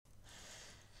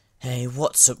Hey,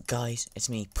 what's up guys? It's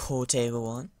me, Paul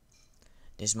Table1.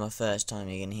 This is my first time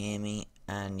you can hear me,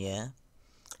 and yeah.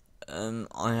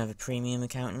 I have a premium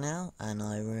account now, and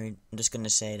I'm just gonna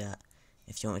say that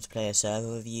if you want me to play a server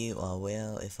with you, I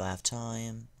will, if I have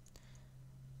time.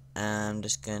 I'm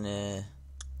just gonna,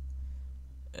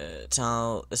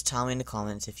 tell me in the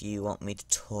comments if you want me to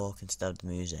talk instead of the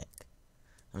music.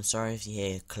 I'm sorry if you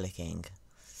hear clicking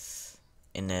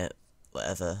in the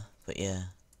whatever, but yeah.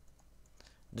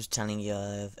 Just telling you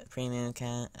I have a premium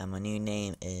account, and my new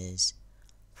name is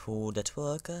Paul the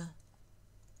Twerker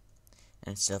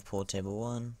instead of Paul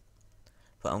Table1.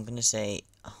 But I'm gonna say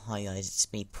hi guys,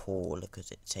 it's me Paul,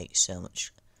 because it takes so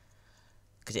much.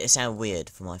 Because it sounds weird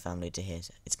for my family to hear.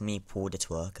 It's me Paul the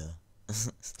Twerker.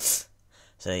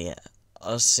 So yeah,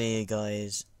 I'll see you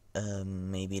guys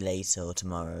maybe later or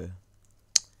tomorrow.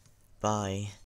 Bye.